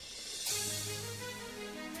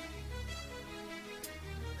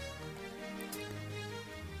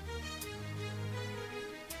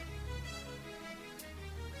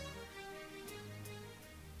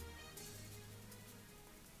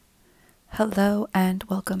Hello and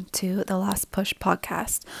welcome to the Last Push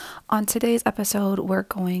podcast. On today's episode, we're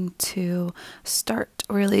going to start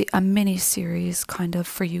really a mini series kind of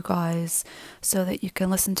for you guys so that you can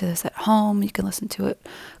listen to this at home. You can listen to it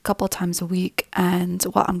a couple times a week. And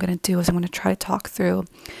what I'm going to do is I'm going to try to talk through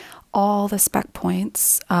all the spec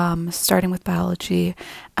points, starting with biology,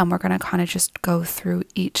 and we're going to kind of just go through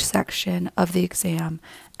each section of the exam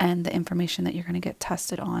and the information that you're going to get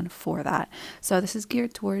tested on for that. So this is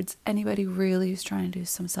geared towards anybody really who's trying to do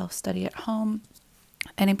some self-study at home,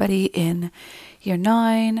 anybody in year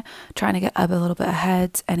 9 trying to get up a little bit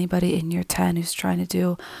ahead, anybody in year 10 who's trying to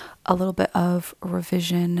do a little bit of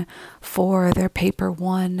revision for their paper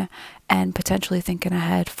 1 and potentially thinking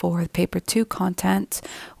ahead for paper 2 content,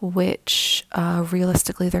 which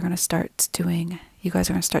realistically they're going to start doing. You guys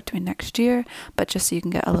are going to start doing next year, but just so you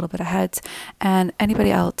can get a little bit ahead. And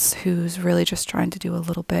anybody else who's really just trying to do a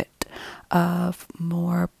little bit of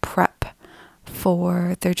more prep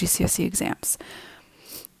for their GCSE exams.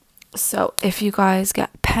 So if you guys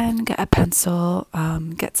get a pen, get a pencil,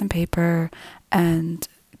 get some paper, and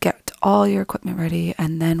get all your equipment ready,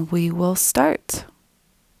 and then we will start.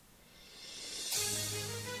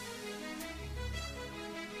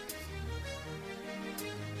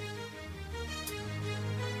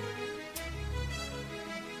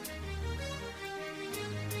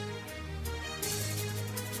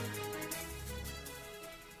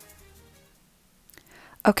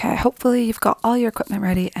 Okay, hopefully you've got all your equipment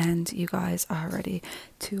ready and you guys are ready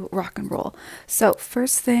to rock and roll. So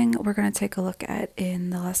first thing we're going to take a look at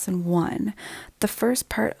in the lesson 1. The first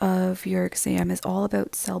part of your exam is all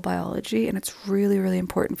about cell biology, and it's really, really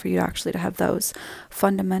important for you to have those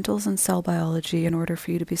fundamentals in cell biology in order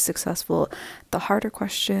for you to be successful. The harder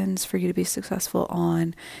questions for you to be successful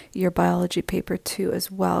on your biology paper 2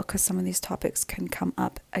 as well, because some of these topics can come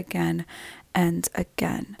up again and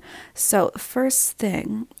again. So first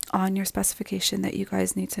thing on your specification that you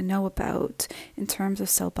guys need to know about in terms of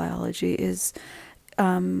cell biology is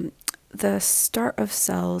the start of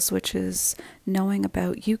cells, which is knowing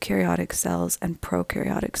about eukaryotic cells and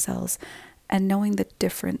prokaryotic cells and knowing the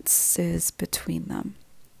differences between them.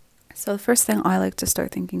 So the first thing I like to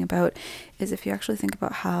start thinking about is if you actually think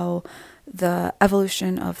about how the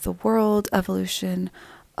evolution of the world, evolution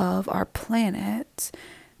of our planet.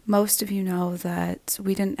 Most of you know that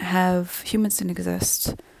humans didn't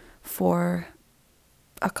exist for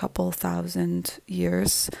a couple 100,000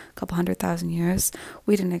 years.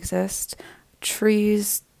 We didn't exist.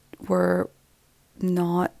 Trees were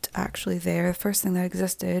not actually there. The first thing that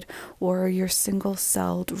existed were your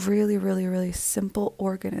single-celled, really, really, really simple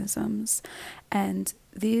organisms. And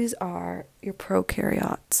these are your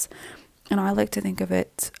prokaryotes. And I like to think of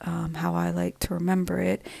it, how I like to remember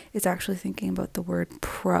it, is actually thinking about the word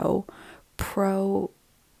pro. Pro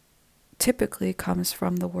typically comes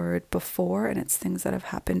from the word before, and it's things that have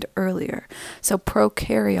happened earlier. So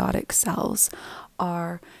prokaryotic cells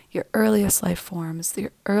are your earliest life forms,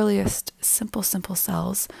 your earliest simple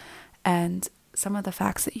cells. And some of the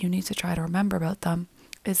facts that you need to try to remember about them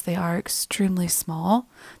is they are extremely small.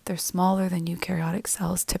 They're smaller than eukaryotic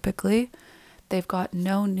cells typically. They've got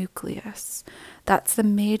no nucleus. That's the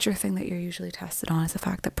major thing that you're usually tested on, is the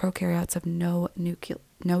fact that prokaryotes have no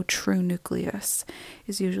true nucleus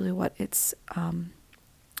is usually what it's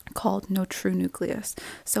called, no true nucleus.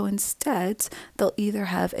 So instead, they'll either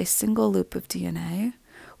have a single loop of DNA,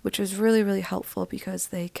 which is really, really helpful because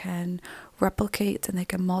they can replicate and they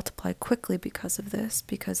can multiply quickly because of this,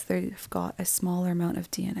 because they've got a smaller amount of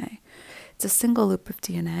DNA. It's a single loop of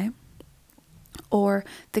DNA. Or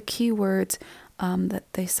the key word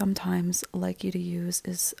that they sometimes like you to use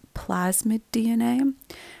is plasmid DNA.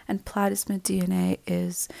 And plasmid DNA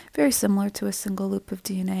is very similar to a single loop of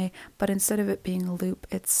DNA, but instead of it being a loop,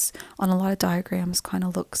 it's on a lot of diagrams kind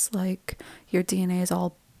of looks like your DNA is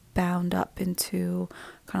all bound up into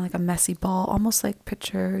kind of like a messy ball, almost like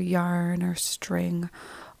picture yarn or string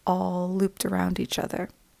all looped around each other.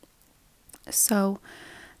 So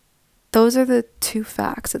those are the two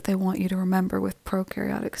facts that they want you to remember with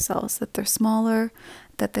prokaryotic cells, that they're smaller,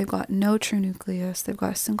 that they've got no true nucleus, they've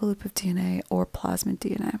got a single loop of DNA or plasmid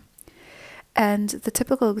DNA. And the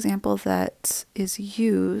typical example that is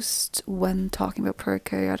used when talking about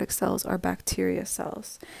prokaryotic cells are bacteria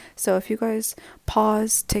cells. So if you guys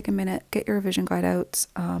pause, take a minute, get your revision guide out,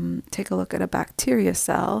 take a look at a bacteria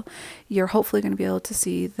cell, you're hopefully going to be able to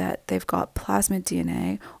see that they've got plasmid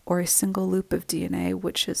DNA or a single loop of DNA,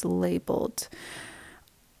 which is labeled.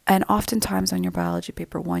 And oftentimes on your biology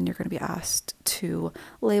paper 1, you're going to be asked to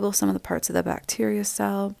label some of the parts of the bacteria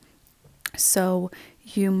cell. So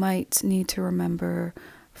you might need to remember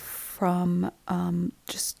from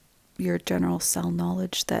just your general cell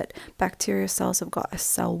knowledge that bacteria cells have got a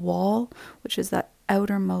cell wall, which is that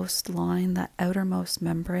outermost line, that outermost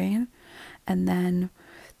membrane, and then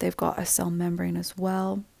they've got a cell membrane as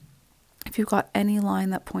well. If you've got any line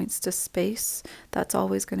that points to space, that's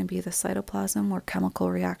always going to be the cytoplasm where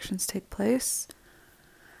chemical reactions take place.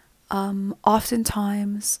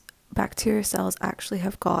 Oftentimes, bacteria cells actually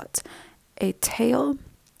have got a tail.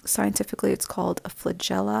 Scientifically, it's called a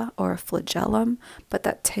flagella or a flagellum, but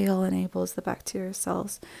that tail enables the bacteria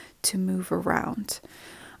cells to move around,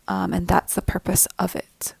 and that's the purpose of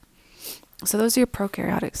it. So those are your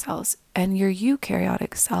prokaryotic cells, and your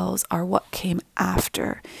eukaryotic cells are what came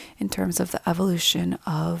after in terms of the evolution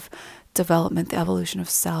of development, the evolution of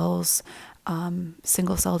cells,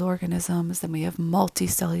 single-celled organisms. Then we have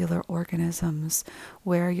multicellular organisms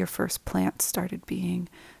where your first plants started being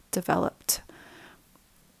developed.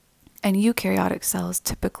 And eukaryotic cells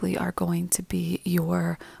typically are going to be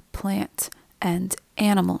your plant and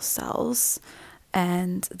animal cells,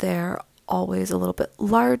 and they're always a little bit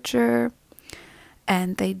larger,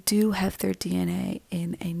 and they do have their DNA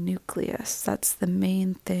in a nucleus. That's the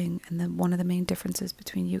main thing, and then one of the main differences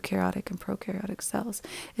between eukaryotic and prokaryotic cells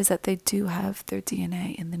is that they do have their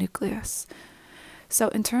DNA in the nucleus. So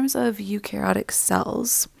in terms of eukaryotic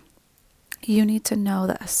cells, you need to know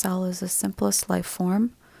that a cell is the simplest life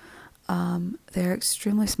form. They're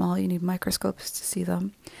extremely small. You need microscopes to see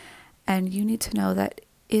them. And you need to know that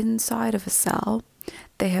inside of a cell,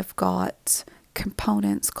 they have got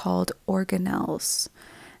components called organelles.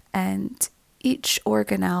 And each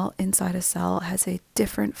organelle inside a cell has a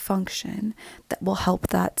different function that will help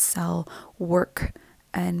that cell work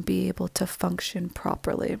and be able to function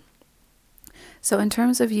properly. So in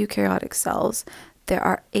terms of eukaryotic cells, there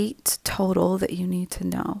are 8 total that you need to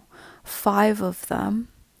know. 5 of them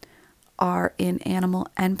are in animal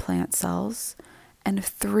and plant cells, and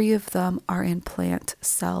 3 of them are in plant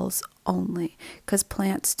cells only, because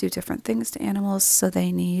plants do different things to animals, so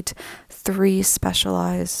they need 3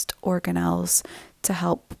 specialized organelles to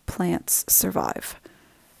help plants survive.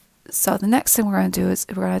 So the next thing we're going to do is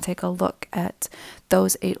we're going to take a look at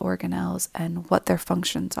those 8 organelles and what their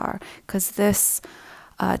functions are, because this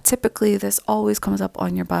typically this always comes up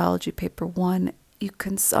on your biology paper 1. You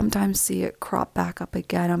can sometimes see it crop back up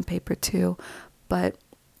again on paper 2, but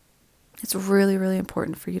it's really, really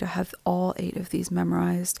important for you to have all 8 of these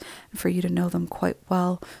memorized and for you to know them quite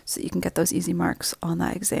well so that you can get those easy marks on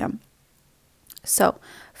that exam. So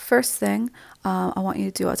first thing I want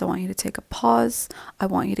you to do is I want you to take a pause. I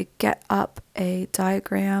want you to get up a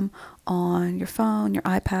diagram on your phone, your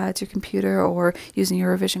iPads, your computer, or using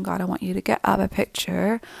your revision guide. I want you to get up a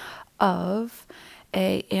picture of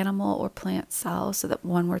a animal or plant cell so that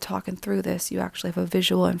when we're talking through this, you actually have a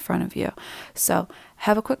visual in front of you. So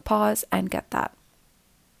have a quick pause and get that.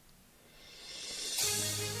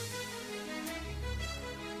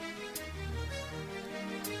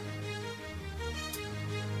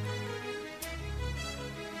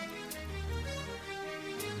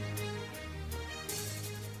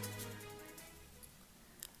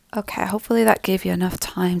 Okay, hopefully that gave you enough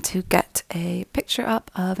time to get a picture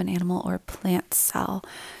up of an animal or plant cell.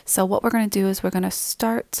 So what we're going to do is we're going to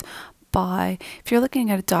start by, if you're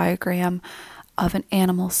looking at a diagram of an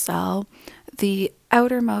animal cell, the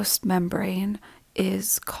outermost membrane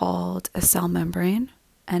is called a cell membrane,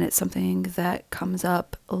 and it's something that comes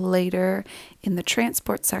up later in the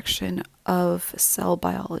transport section of cell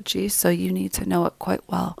biology, so you need to know it quite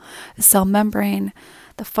well. The cell membrane,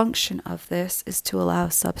 the function of this is to allow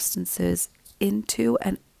substances into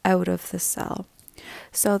and out of the cell.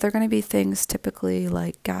 So they're going to be things typically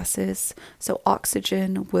like gases. So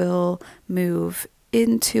oxygen will move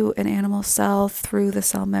into an animal cell through the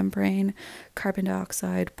cell membrane. Carbon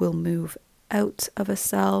dioxide will move out of a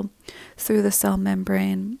cell through the cell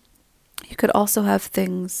membrane. You could also have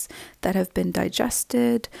things that have been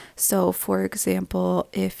digested. So for example,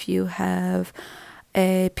 if you have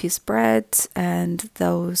a piece of bread and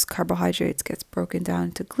those carbohydrates gets broken down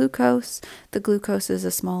into glucose, the glucose is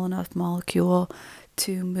a small enough molecule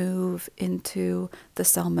to move into the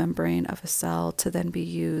cell membrane of a cell to then be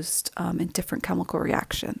used in different chemical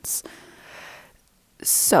reactions.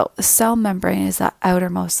 So the cell membrane is that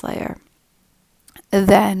outermost layer.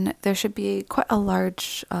 Then there should be quite a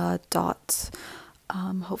large dot,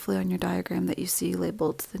 hopefully on your diagram, that you see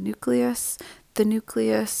labeled the nucleus. The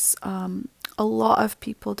nucleus, a lot of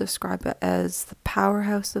people describe it as the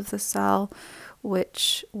powerhouse of the cell,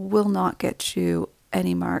 which will not get you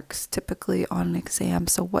any marks typically on an exam.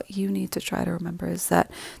 So what you need to try to remember is that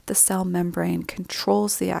the cell membrane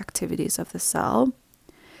controls the activities of the cell.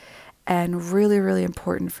 And really, really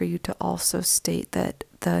important for you to also state that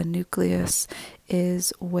the nucleus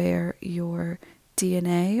is where your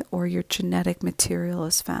DNA or your genetic material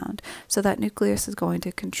is found. So that nucleus is going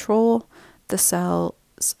to control the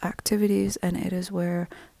cell's activities, and it is where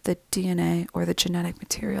the DNA or the genetic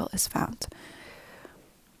material is found.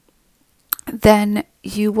 Then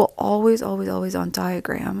you will always on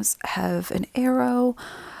diagrams have an arrow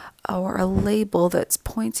or a label that's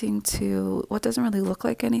pointing to what doesn't really look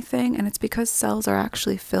like anything, and it's because cells are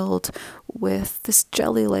actually filled with this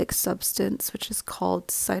jelly-like substance which is called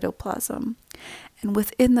cytoplasm. And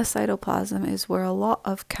within the cytoplasm is where a lot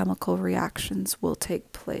of chemical reactions will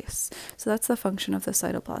take place. So that's the function of the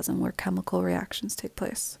cytoplasm, where chemical reactions take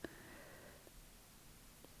place.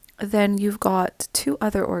 Then you've got two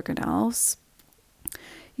other organelles.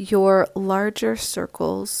 Your larger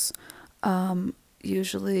circles,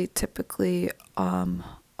 typically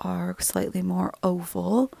are slightly more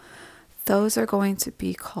oval. Those are going to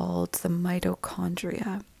be called the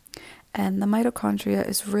mitochondria. And the mitochondria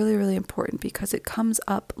is really important because it comes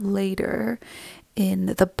up later in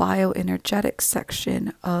the bioenergetics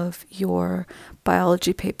section of your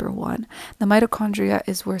biology paper 1. The mitochondria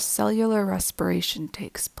is where cellular respiration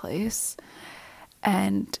takes place,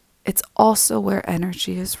 and it's also where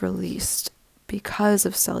energy is released because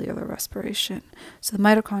of cellular respiration. So the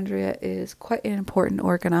mitochondria is quite an important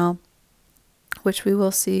organelle, which we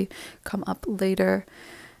will see come up later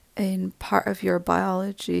in part of your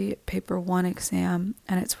biology paper 1 exam,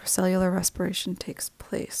 and it's where cellular respiration takes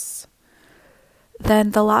place.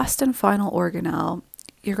 Then the last and final organelle,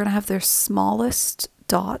 you're going to have their smallest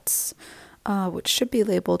dots, which should be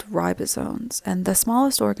labeled ribosomes. And the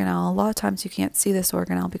smallest organelle, a lot of times you can't see this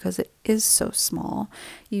organelle because it is so small.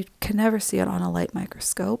 You can never see it on a light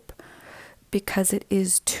microscope because it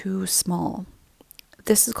is too small.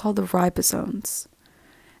 This is called the ribosomes.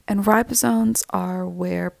 And ribosomes are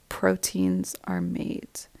where proteins are made.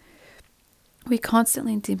 We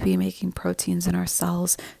constantly need to be making proteins in our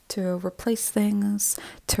cells to replace things,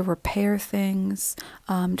 to repair things,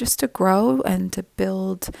 just to grow and to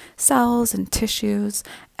build cells and tissues.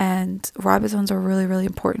 And ribosomes are really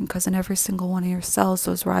important because in every single one of your cells,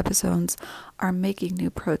 those ribosomes are making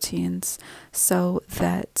new proteins so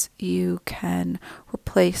that you can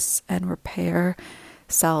replace and repair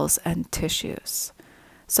cells and tissues.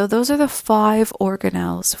 So those are the 5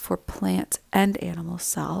 organelles for plant and animal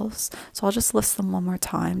cells. So I'll just list them one more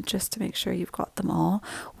time just to make sure you've got them all.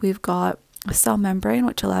 We've got a cell membrane,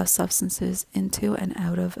 which allows substances into and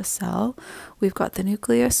out of a cell. We've got the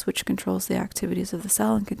nucleus, which controls the activities of the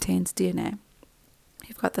cell and contains DNA.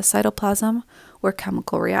 You've got the cytoplasm, where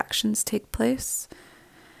chemical reactions take place.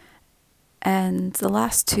 And the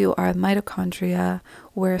last 2 are mitochondria,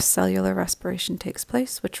 where cellular respiration takes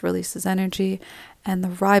place, which releases energy, and the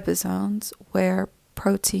ribosomes, where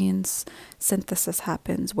proteins synthesis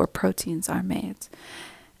happens, where proteins are made.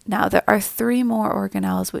 Now, there are 3 more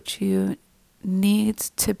organelles which you need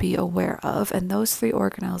to be aware of, and those 3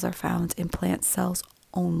 organelles are found in plant cells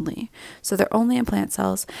only. So they're only in plant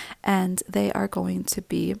cells, and they are going to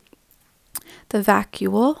be the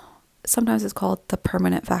vacuole. Sometimes it's called the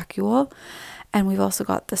permanent vacuole, and we've also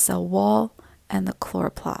got the cell wall and the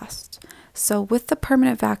chloroplast. So with the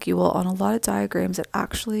permanent vacuole, on a lot of diagrams, it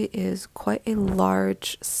actually is quite a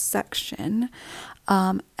large section.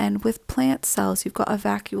 And with plant cells, you've got a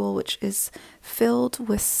vacuole which is filled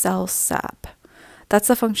with cell sap. That's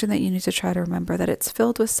the function that you need to try to remember, that it's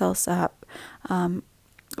filled with cell sap.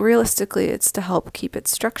 Realistically, it's to help keep its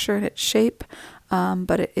structure and its shape,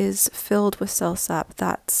 but it is filled with cell sap.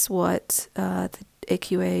 That's what the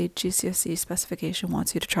AQA GCSE specification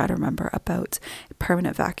wants you to try to remember about a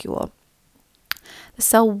permanent vacuole. The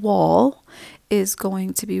cell wall is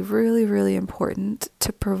going to be really important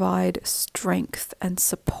to provide strength and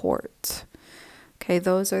support. Okay,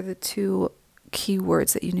 those are the 2 key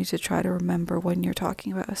words that you need to try to remember when you're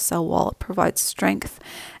talking about a cell wall. It provides strength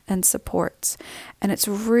and support. And it's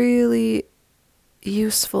really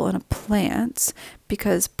useful in a plant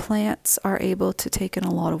because plants are able to take in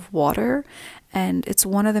a lot of water, and it's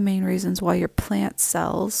one of the main reasons why your plant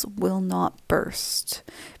cells will not burst,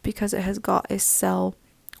 because it has got a cell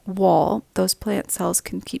wall. Those plant cells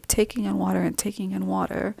can keep taking in water,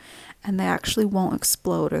 and they actually won't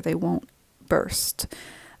explode or they won't burst.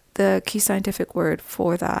 The key scientific word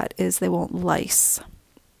for that is they won't lyse,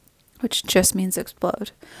 which just means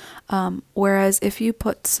explode. Whereas if you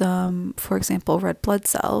put some, for example, red blood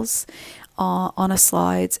cells on a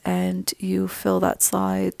slide and you fill that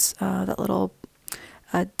slide, that little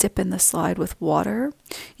dip in the slide with water,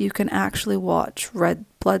 you can actually watch red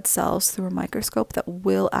blood cells through a microscope that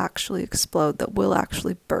will actually explode, that will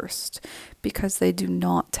actually burst, because they do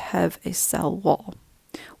not have a cell wall.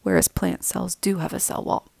 whereas plant cells do have a cell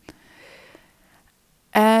wall.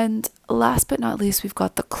 And last but not least, we've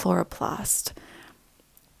got the chloroplast.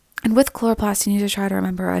 And with chloroplasts, you need to try to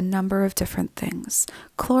remember a number of different things.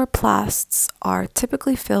 Chloroplasts are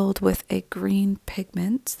typically filled with a green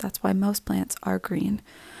pigment. That's why most plants are green.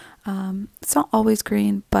 It's not always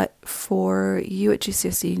green, but for you at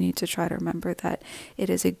GCSE, you need to try to remember that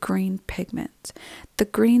it is a green pigment. The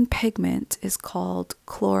green pigment is called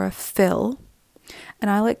chlorophyll.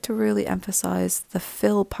 And I like to really emphasize the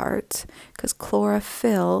fill part because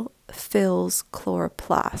chlorophyll fills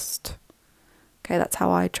chloroplast. Okay, that's how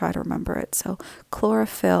I try to remember it. So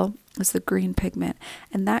chlorophyll is the green pigment,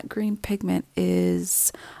 and that green pigment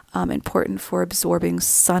is important for absorbing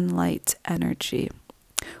sunlight energy,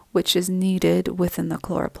 which is needed within the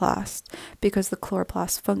chloroplast because the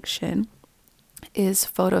chloroplast function is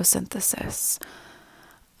photosynthesis.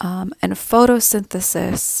 And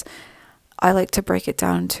photosynthesis, I like to break it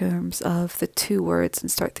down in terms of the two words and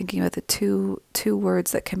start thinking about the two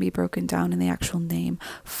words that can be broken down in the actual name.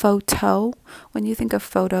 Photo, when you think of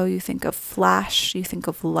photo, you think of flash, you think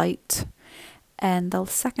of light. And the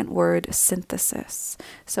second word, synthesis.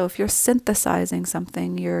 So if you're synthesizing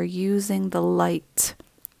something, you're using the light,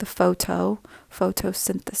 the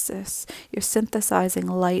photosynthesis. You're synthesizing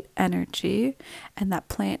light energy, and that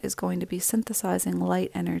plant is going to be synthesizing light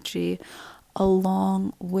energy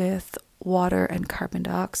along with water and carbon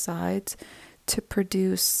dioxide to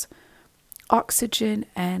produce oxygen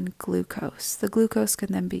and glucose. The glucose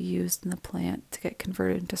can then be used in the plant to get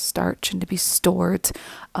converted into starch and to be stored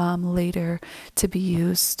later to be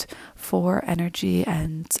used for energy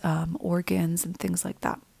and organs and things like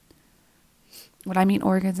that. When I mean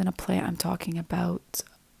organs in a plant, I'm talking about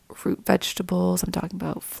root vegetables, I'm talking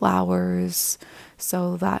about flowers,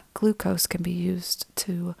 so that glucose can be used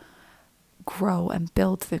to grow and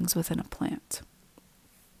build things within a plant.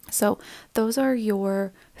 So those are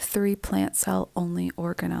your 3 plant cell only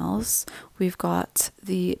organelles. We've got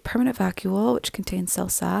the permanent vacuole, which contains cell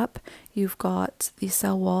sap. You've got the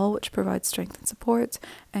cell wall, which provides strength and support.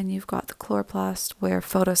 And you've got the chloroplast, where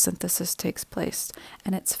photosynthesis takes place.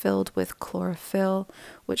 And it's filled with chlorophyll,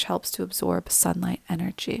 which helps to absorb sunlight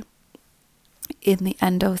energy in the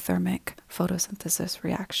endothermic photosynthesis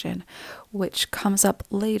reaction, which comes up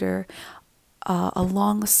later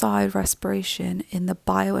alongside respiration in the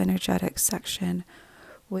bioenergetics section,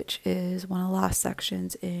 which is one of the last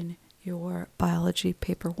sections in your biology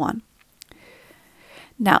paper 1.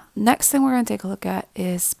 Now, next thing we're going to take a look at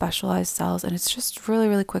is specialized cells, and it's just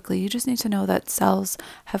really quickly. You just need to know that cells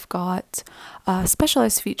have got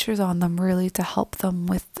specialized features on them really to help them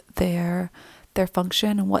with their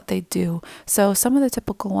function and what they do. So some of the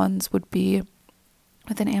typical ones would be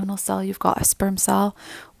with an animal cell, you've got a sperm cell,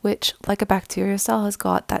 which, like a bacteria cell, has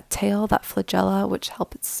got that tail, that flagella, which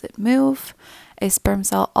helps it move. A sperm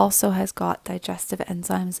cell also has got digestive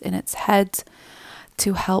enzymes in its head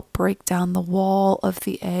to help break down the wall of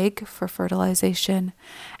the egg for fertilization.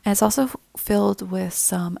 And it's also filled with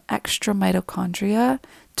some extra mitochondria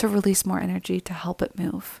to release more energy to help it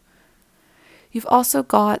move. You've also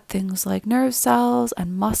got things like nerve cells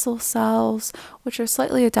and muscle cells, which are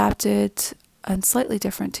slightly adapted and slightly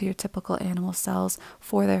different to your typical animal cells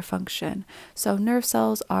for their function. So nerve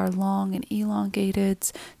cells are long and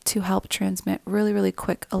elongated to help transmit really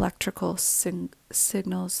quick electrical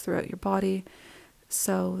signals throughout your body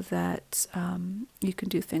so that you can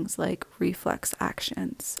do things like reflex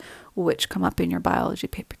actions, which come up in your biology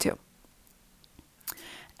paper too.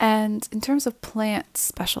 And in terms of plant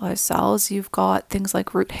specialized cells, you've got things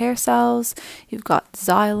like root hair cells, you've got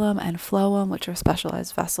xylem and phloem, which are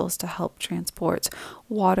specialized vessels to help transport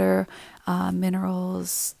water,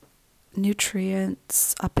 minerals,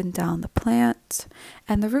 nutrients up and down the plant.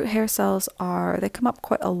 And the root hair cells they come up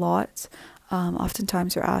quite a lot.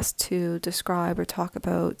 Oftentimes you're asked to describe or talk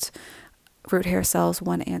about root hair cells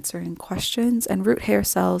when answering questions. And root hair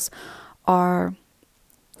cells are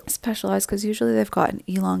specialized because usually they've got an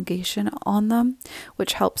elongation on them,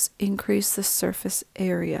 which helps increase the surface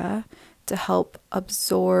area to help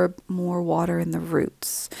absorb more water in the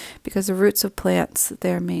roots. Because the roots of plants,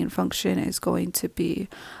 their main function is going to be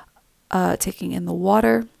taking in the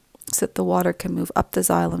water so that the water can move up the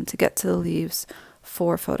xylem to get to the leaves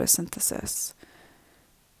for photosynthesis.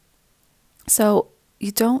 So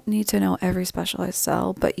you don't need to know every specialized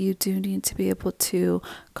cell, but you do need to be able to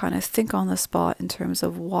kind of think on the spot in terms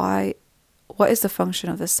of what is the function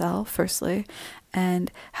of the cell, firstly,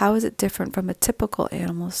 and how is it different from a typical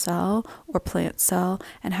animal cell or plant cell,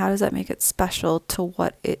 and how does that make it special to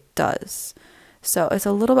what it does. So it's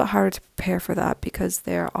a little bit harder to prepare for that because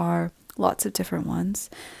there are lots of different ones.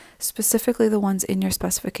 Specifically, the ones in your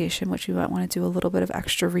specification, which you might want to do a little bit of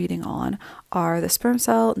extra reading on, are the sperm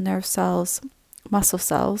cell, nerve cells, muscle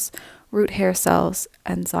cells, root hair cells,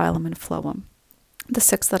 and xylem and phloem, the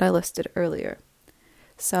 6 that I listed earlier.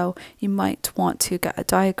 So you might want to get a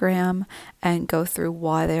diagram and go through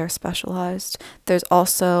why they are specialized. There's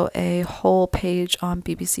also a whole page on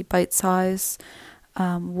BBC Bitesize,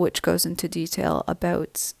 which goes into detail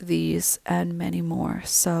about these and many more.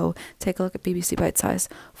 So take a look at BBC Bitesize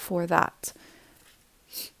for that.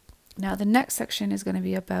 Now the next section is going to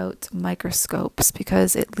be about microscopes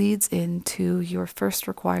because it leads into your first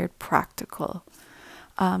required practical.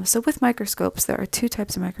 So with microscopes, there are 2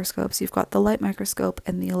 types of microscopes. You've got the light microscope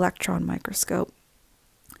and the electron microscope.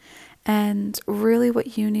 And really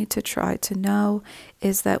what you need to try to know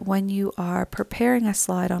is that when you are preparing a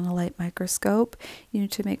slide on a light microscope, you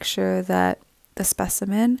need to make sure that the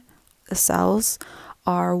specimen, the cells,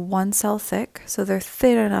 are 1 cell thick, so they're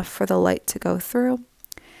thin enough for the light to go through.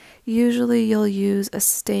 Usually you'll use a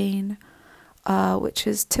stain, which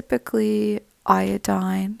is typically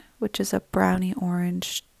iodine, which is a browny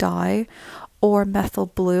orange dye, or methyl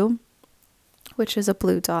blue, which is a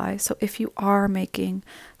blue dye. So if you are making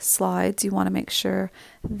slides, you want to make sure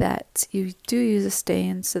that you do use a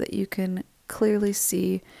stain so that you can clearly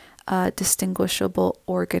see distinguishable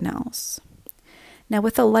organelles. Now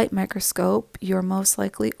with a light microscope, you're most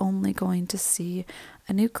likely only going to see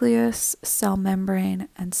a nucleus, cell membrane,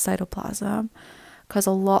 and cytoplasm because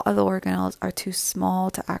a lot of the organelles are too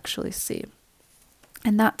small to actually see.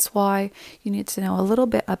 And that's why you need to know a little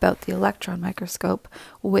bit about the electron microscope,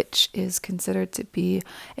 which is considered to be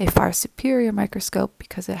a far superior microscope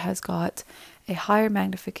because it has got a higher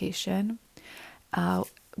magnification,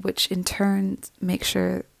 which in turn makes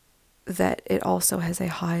sure that it also has a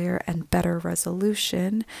higher and better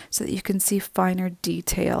resolution so that you can see finer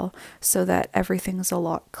detail so that everything's a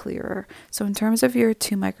lot clearer. So in terms of your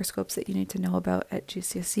 2 microscopes that you need to know about at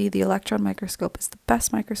GCSE, the electron microscope is the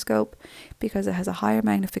best microscope because it has a higher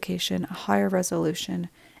magnification, a higher resolution,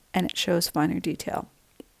 and it shows finer detail.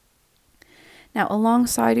 Now,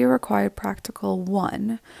 alongside your required practical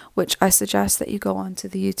 1, which I suggest that you go onto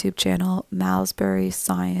the YouTube channel Malmesbury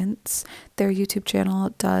Science. Their YouTube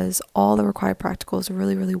channel does all the required practicals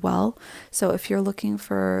really, really well. So if you're looking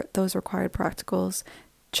for those required practicals,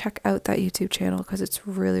 check out that YouTube channel because it's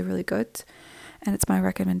really, really good. And it's my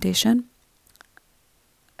recommendation.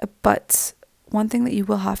 But one thing that you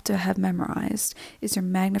will have to have memorized is your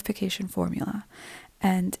magnification formula.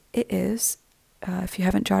 And it is, if you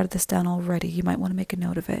haven't jotted this down already, you might want to make a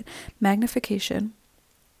note of it. Magnification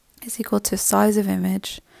is equal to size of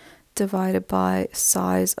image divided by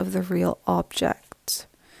size of the real object.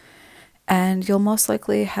 And you'll most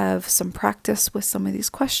likely have some practice with some of these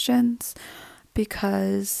questions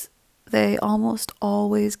because they almost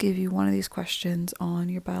always give you one of these questions on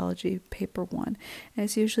your biology paper 1. And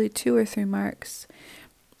it's usually 2 or 3 marks.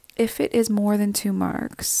 If it is more than 2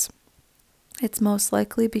 marks, it's most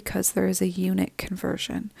likely because there is a unit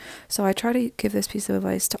conversion. So I try to give this piece of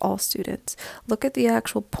advice to all students. Look at the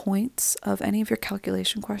actual points of any of your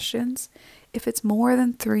calculation questions. If it's more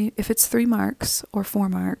than 3, if it's 3 marks or 4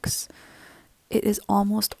 marks, it is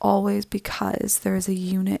almost always because there is a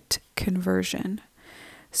unit conversion.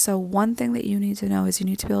 So one thing that you need to know is you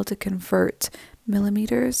need to be able to convert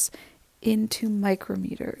millimeters into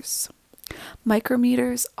micrometers.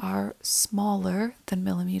 Micrometers are smaller than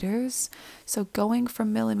millimeters, so going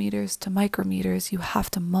from millimeters to micrometers, you have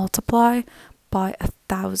to multiply by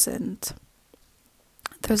 1,000.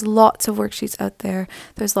 There's lots of worksheets out there.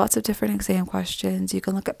 There's lots of different exam questions. You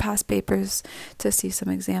can look at past papers to see some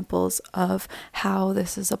examples of how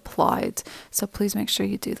this is applied, so please make sure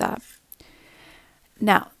you do that.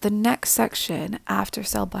 Now, the next section after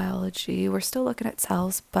cell biology, we're still looking at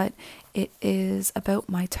cells, but it is about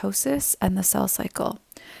mitosis and the cell cycle.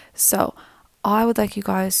 So I would like you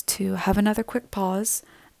guys to have another quick pause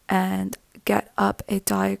and get up a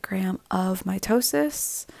diagram of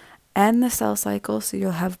mitosis and the cell cycle so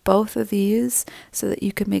you'll have both of these so that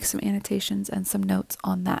you can make some annotations and some notes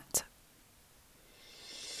on that.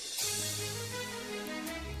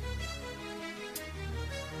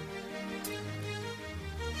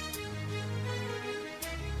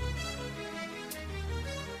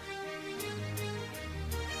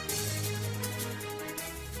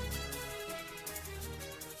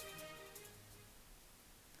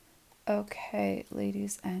 Okay,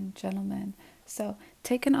 ladies and gentlemen, so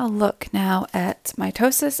taking a look now at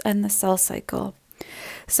mitosis and the cell cycle.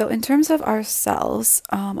 So in terms of our cells,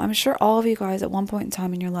 I'm sure all of you guys at one point in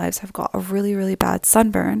time in your lives have got a really, really bad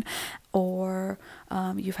sunburn, or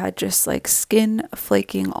you've had just like skin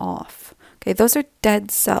flaking off Okay, those are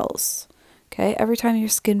dead cells. Okay, every time your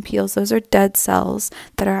skin peels, those are dead cells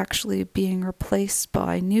that are actually being replaced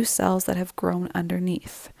by new cells that have grown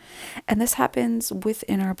underneath. And this happens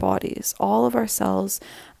within our bodies. All of our cells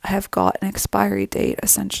have got an expiry date,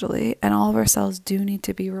 essentially, and all of our cells do need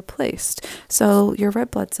to be replaced. So your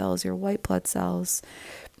red blood cells, your white blood cells,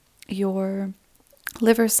 your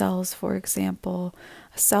liver cells, for example,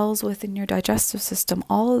 cells within your digestive system,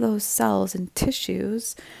 all of those cells and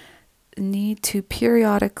tissues need to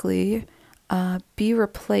periodically be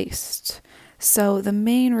replaced. So the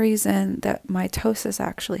main reason that mitosis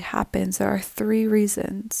actually happens, there are 3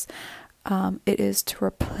 reasons. It is to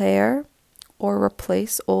repair or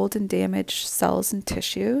replace old and damaged cells and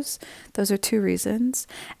tissues. Those are 2 reasons.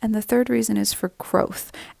 And the 3rd reason is for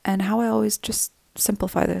growth. And how I always just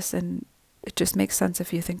simplify this, and it just makes sense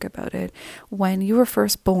if you think about it. When you were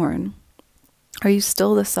first born, are you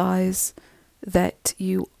still the size that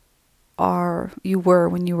you were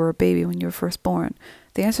when you were a baby, when you were first born?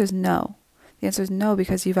 The answer is no. The answer is no,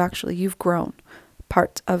 because you've grown.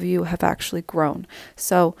 Parts of you have actually grown.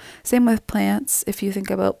 So same with plants. If you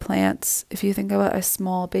think about plants, if you think about a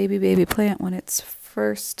small baby plant when it's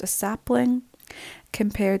first a sapling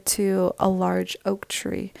compared to a large oak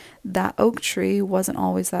tree, that oak tree wasn't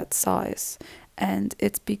always that size. And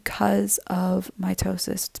it's because of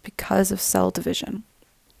mitosis. It's because of cell division.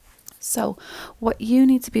 So what you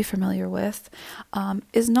need to be familiar with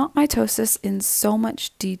is not mitosis in so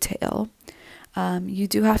much detail. You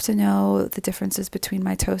do have to know the differences between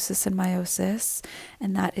mitosis and meiosis,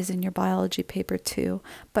 and that is in your biology paper too.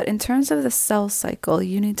 But in terms of the cell cycle,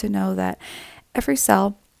 you need to know that every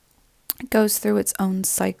cell goes through its own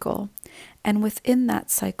cycle. And within that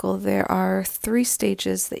cycle, there are 3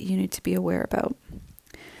 stages that you need to be aware about.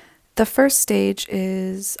 The first stage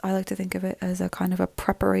is, I like to think of it as a kind of a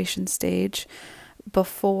preparation stage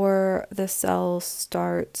before the cell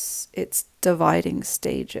starts its dividing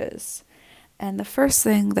stages. And the first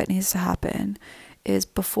thing that needs to happen is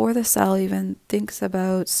before the cell even thinks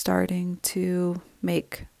about starting to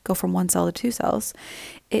go from 1 cell to 2 cells,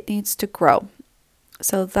 it needs to grow.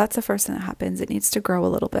 So that's the first thing that happens. It needs to grow a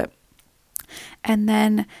little bit. And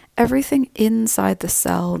then everything inside the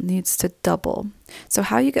cell needs to double. So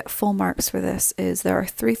how you get full marks for this is there are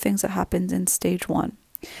 3 things that happen in stage 1.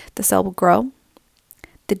 The cell will grow,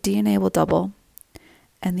 the DNA will double,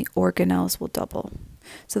 and the organelles will double.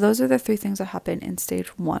 So those are the 3 things that happen in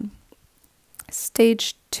stage 1.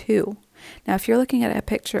 Stage 2. Now, if you're looking at a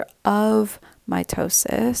picture of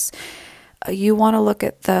mitosis, you want to look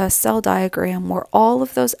at the cell diagram where all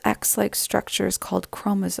of those X-like structures called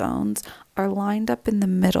chromosomes are lined up in the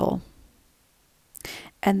middle.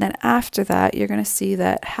 And then after that, you're going to see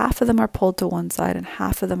that half of them are pulled to one side and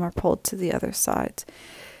half of them are pulled to the other side.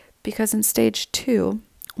 Because in stage 2,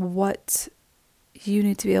 what you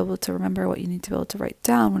need to be able to remember, what you need to be able to write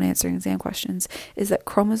down when answering exam questions, is that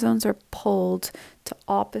chromosomes are pulled to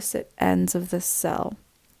opposite ends of the cell,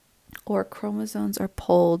 or chromosomes are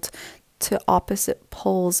pulled to opposite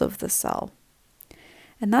poles of the cell.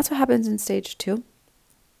 And that's what happens in stage 2.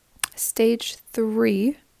 Stage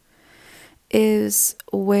 3 is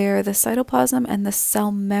where the cytoplasm and the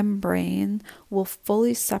cell membrane will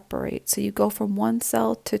fully separate. So you go from 1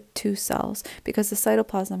 cell to 2 cells because the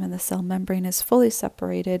cytoplasm and the cell membrane is fully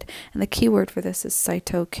separated, and the key word for this is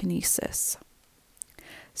cytokinesis.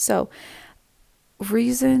 So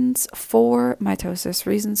reasons for mitosis,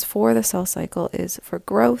 reasons for the cell cycle is for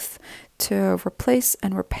growth, to replace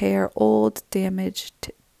and repair old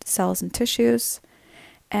damaged cells and tissues,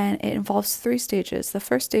 and it involves 3 stages. The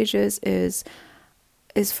first stage is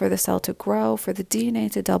for the cell to grow, for the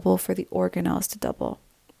DNA to double, for the organelles to double.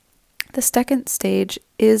 The second stage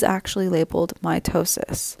is actually labeled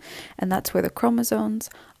mitosis, and that's where the chromosomes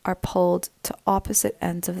are pulled to opposite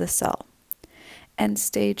ends of the cell. And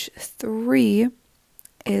stage 3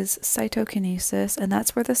 is cytokinesis, and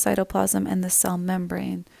that's where the cytoplasm and the cell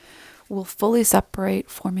membrane will fully separate,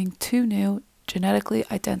 forming 2 new genetically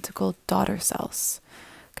identical daughter cells.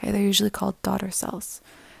 Okay, they're usually called daughter cells.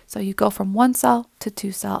 So you go from 1 cell to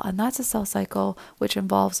 2 cell, and that's a cell cycle which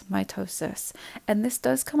involves mitosis. And this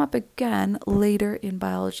does come up again later in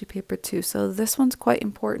biology paper 2. So this one's quite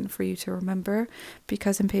important for you to remember,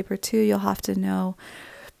 because in paper 2 you'll have to know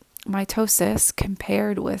mitosis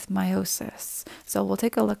compared with meiosis. So we'll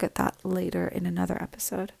take a look at that later in another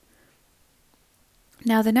episode.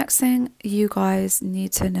 Now, the next thing you guys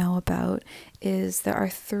need to know about is there are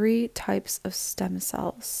 3 types of stem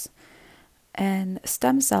cells. And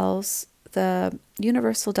stem cells, the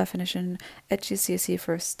universal definition at GCSE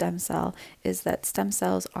for stem cell is that stem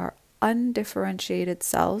cells are undifferentiated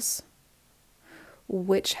cells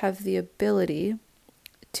which have the ability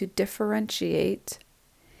to differentiate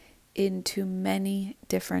into many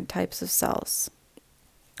different types of cells.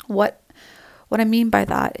 What I mean by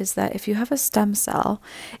that is that if you have a stem cell,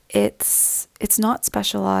 it's not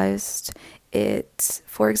specialized. It,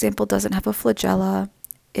 for example, doesn't have a flagella.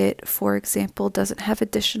 It, for example, doesn't have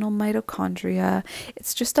additional mitochondria.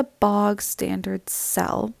 It's just a bog standard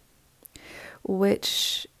cell,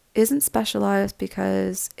 which isn't specialized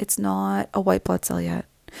because it's not a white blood cell yet.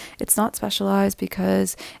 It's not specialized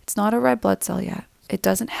because it's not a red blood cell yet. It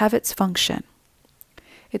doesn't have its function.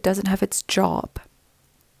 It doesn't have its job.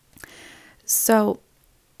 So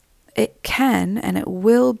it can and it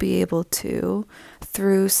will be able to,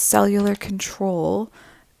 through cellular control,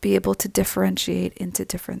 be able to differentiate into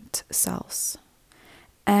different cells.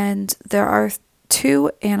 And there are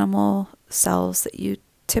 2 animal cells that you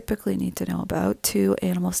typically need to know about, 2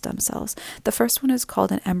 animal stem cells. The first one is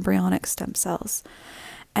called an embryonic stem cells.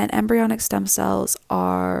 And embryonic stem cells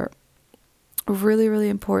are really, really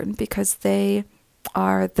important because they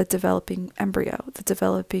are the developing embryo, the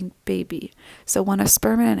developing baby. So when a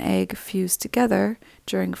sperm and an egg fuse together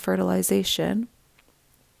during fertilization,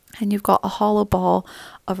 and you've got a hollow ball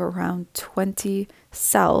of around 20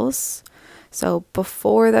 cells, so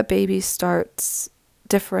before the baby starts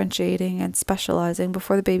differentiating and specializing,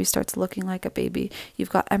 before the baby starts looking like a baby, you've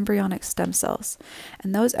got embryonic stem cells.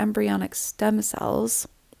 And those embryonic stem cells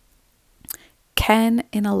can,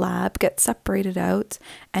 in a lab, get separated out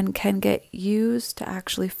and can get used to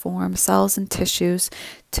actually form cells and tissues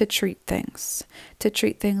to treat things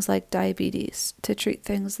like diabetes, to treat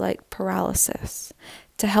things like paralysis,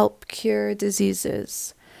 to help cure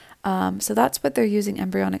diseases. So that's what they're using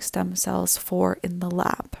embryonic stem cells for in the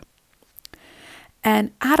lab.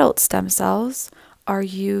 And adult stem cells are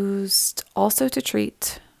used also to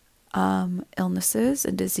treat illnesses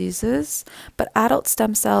and diseases, but adult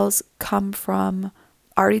stem cells come from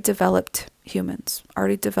already developed humans,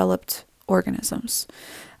 already developed organisms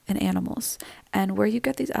and animals. And where you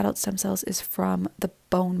get these adult stem cells is from the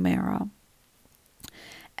bone marrow.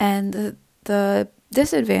 And the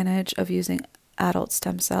disadvantage of using adult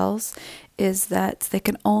stem cells is that they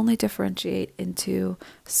can only differentiate into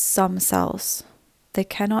some cells. They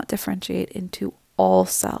cannot differentiate into all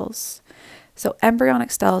cells. So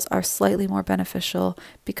embryonic cells are slightly more beneficial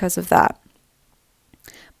because of that.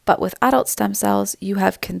 But with adult stem cells, you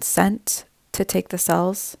have consent to take the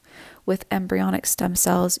cells. With embryonic stem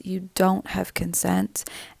cells, you don't have consent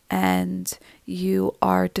and you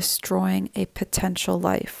are destroying a potential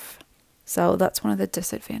life. So that's one of the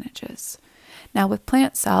disadvantages. Now with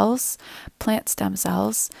plant cells, plant stem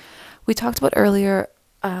cells, we talked about earlier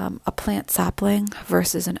a plant sapling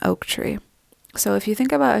versus an oak tree. So if you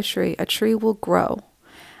think about a tree will grow.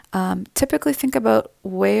 Typically think about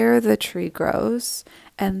where the tree grows,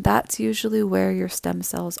 and that's usually where your stem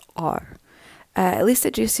cells are. At least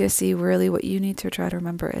at GCSE, really what you need to try to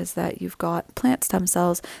remember is that you've got plant stem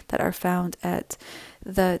cells that are found at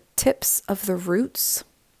the tips of the roots,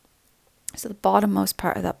 so the bottommost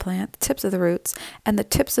part of that plant, the tips of the roots, and the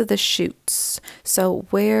tips of the shoots. So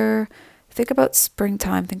think about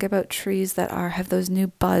springtime, think about trees that have those new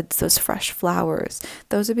buds, those fresh flowers.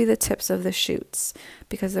 Those would be the tips of the shoots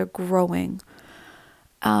because they're growing.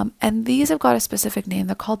 And these have got a specific name.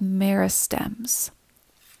 They're called meristems.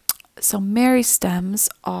 So meristems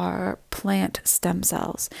are plant stem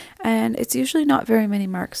cells. And it's usually not very many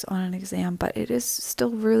marks on an exam, but it is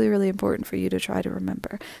still really, really important for you to try to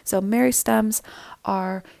remember. So meristems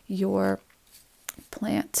are your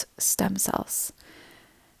plant stem cells.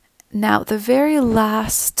 Now, the very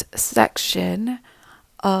last section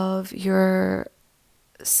of your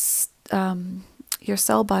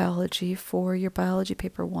cell biology for your biology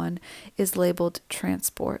paper 1 is labeled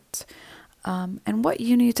transport. And what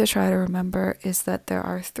you need to try to remember is that there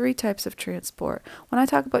are 3 types of transport. When I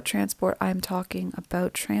talk about transport, I'm talking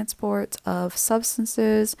about transport of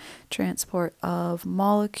substances, transport of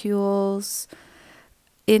molecules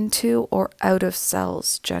into or out of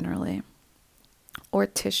cells generally, or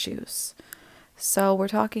tissues. So we're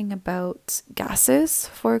talking about gases,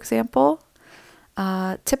 for example.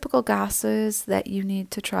 Typical gases that you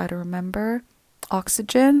need to try to remember: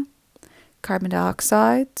 oxygen, carbon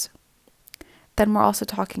dioxide. Then we're also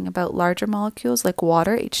talking about larger molecules like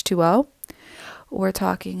water, H2O. We're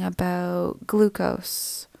talking about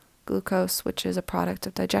glucose, which is a product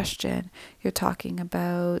of digestion. You're talking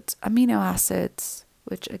about amino acids,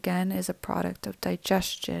 which again is a product of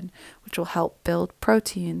digestion, which will help build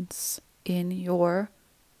proteins in you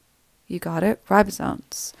got it,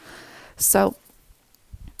 ribosomes. So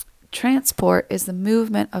Transport is the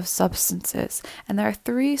movement of substances, and there are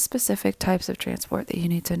three specific types of transport that you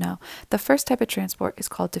need to know. The first type of transport is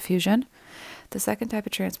called diffusion. The second type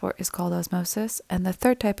of transport is called osmosis, and the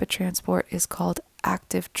third type of transport is called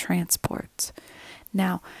active transport.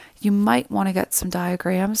 Now, you might want to get some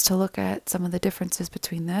diagrams to look at some of the differences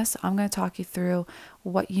between this. I'm going to talk you through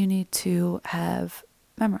what you need to have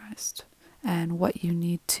memorized and what you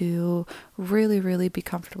need to really, really be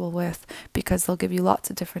comfortable with, because they'll give you lots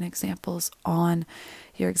of different examples on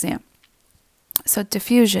your exam. So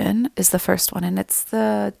diffusion is the first one, and it's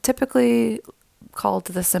the typically called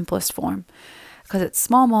the simplest form because it's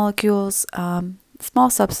small molecules, small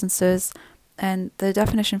substances, and the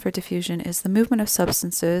definition for diffusion is the movement of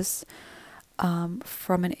substances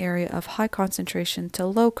from an area of high concentration to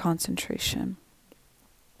low concentration.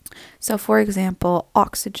 So, for example,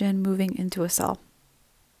 oxygen moving into a cell,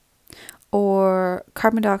 or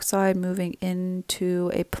carbon dioxide moving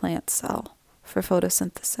into a plant cell for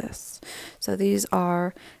photosynthesis. So these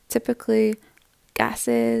are typically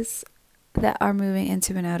gases that are moving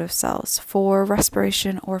into and out of cells for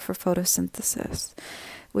respiration or for photosynthesis.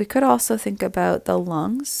 We could also think about the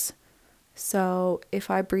lungs. So if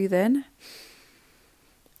I breathe in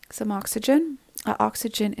some oxygen,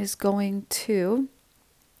 oxygen is going to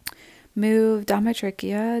move down my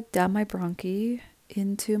trachea, down my bronchi,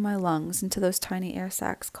 into my lungs, into those tiny air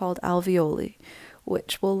sacs called alveoli,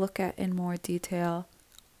 which we'll look at in more detail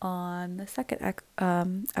on the second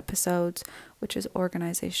episode, which is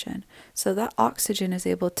organization. So that oxygen is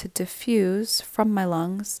able to diffuse from my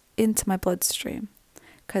lungs into my bloodstream,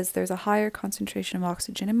 because there's a higher concentration of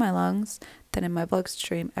oxygen in my lungs than in my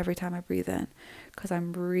bloodstream every time I breathe in, because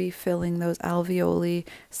I'm refilling those alveoli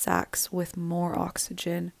sacs with more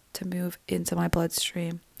oxygen to move into my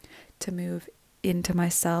bloodstream, to move into my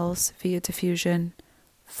cells via diffusion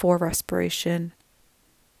for respiration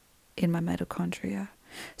in my mitochondria.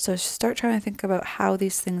 So start trying to think about how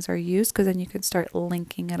these things are used, because then you can start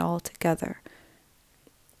linking it all together.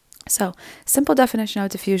 So, simple definition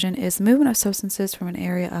of diffusion is the movement of substances from an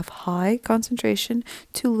area of high concentration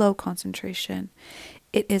to low concentration.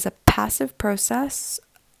 It is a passive process.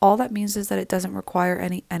 All that means is that it doesn't require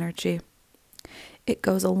any energy. It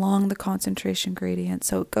goes along the concentration gradient,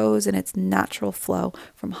 so it goes in its natural flow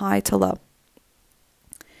from high to low.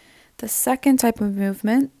 The second type of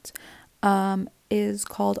movement is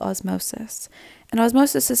called osmosis. And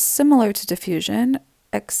osmosis is similar to diffusion,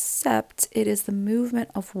 except it is the movement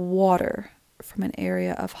of water from an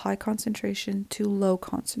area of high concentration to low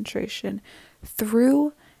concentration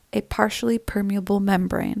through a partially permeable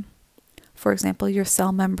membrane. For example, your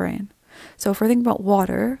cell membrane. So if we're thinking about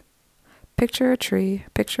water, picture a tree,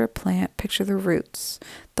 picture a plant, picture the roots.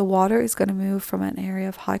 The water is going to move from an area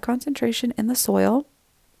of high concentration in the soil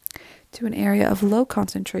to an area of low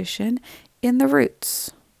concentration in the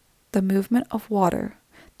roots. The movement of water,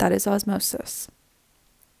 that is osmosis.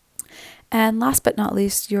 And last but not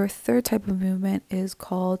least, your third type of movement is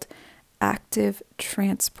called active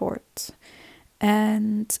transport.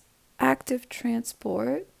 And active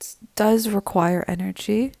transport does require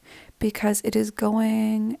energy because it is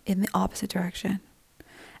going in the opposite direction.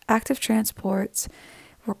 Active transport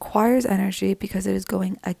requires energy because it is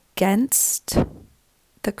going against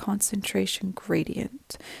the concentration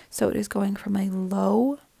gradient. So it is going from a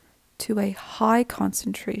low to a high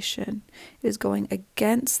concentration. It is going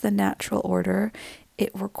against the natural order. It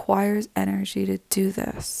requires energy to do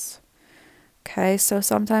this. Okay, so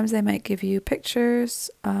sometimes they might give you pictures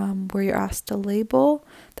where you're asked to label.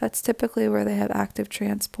 That's typically where they have active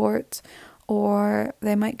transport. Or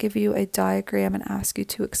they might give you a diagram and ask you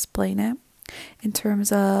to explain it in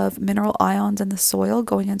terms of mineral ions in the soil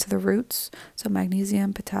going into the roots. So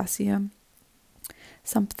magnesium, potassium,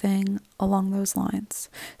 something along those lines.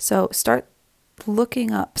 So start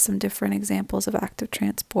looking up some different examples of active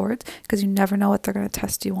transport, because you never know what they're going to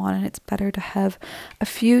test you on, and it's better to have a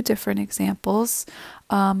few different examples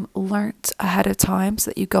learnt ahead of time so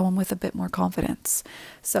that you go in with a bit more confidence.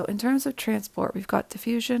 So in terms of transport, we've got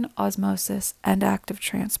diffusion, osmosis, and active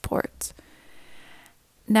transport.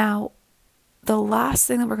 Now, the last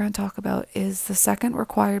thing that we're going to talk about is the second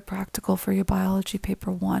required practical for your biology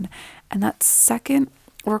paper 1. And that second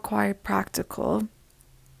required practical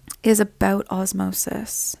is about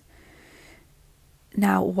osmosis.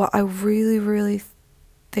 Now, what I really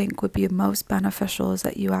think would be most beneficial is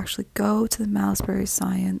that you actually go to the Malmesbury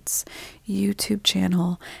Science YouTube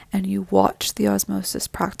channel and you watch the osmosis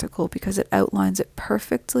practical, because it outlines it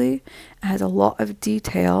perfectly and has a lot of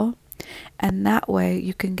detail. And that way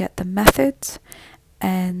you can get the methods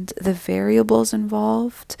and the variables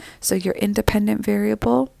involved. So your independent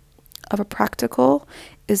variable of a practical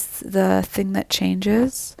is the thing that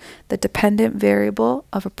changes. The dependent variable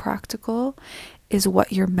of a practical is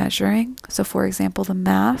what you're measuring. So for example, the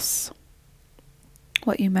mass,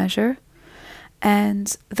 what you measure,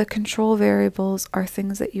 and the control variables are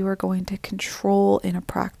things that you are going to control in a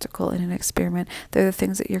practical, in an experiment. They're the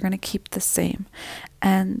things that you're going to keep the same.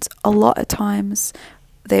 And a lot of times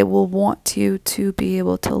they will want you to be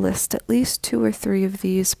able to list at least 2 or 3 of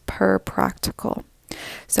these per practical.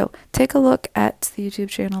 So take a look at the YouTube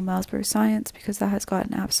channel Malmesbury Science, because that has got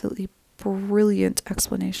an absolutely brilliant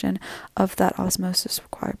explanation of that osmosis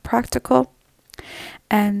required practical.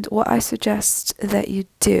 And what I suggest that you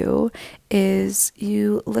do is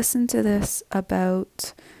you listen to this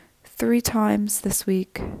about 3 times this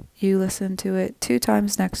week, you listen to it 2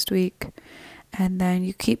 times next week, and then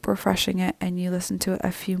you keep refreshing it and you listen to it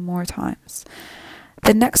a few more times.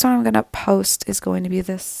 The next one I'm going to post is going to be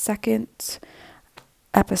the second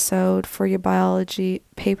episode for your biology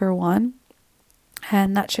paper 1.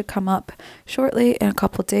 And that should come up shortly in a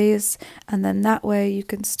couple days. And then that way you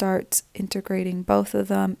can start integrating both of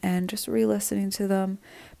them and just re-listening to them,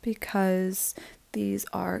 because these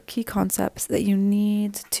are key concepts that you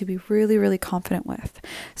need to be really, really confident with.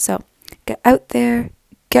 So get out there,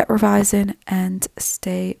 get revising, and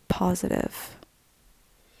stay positive.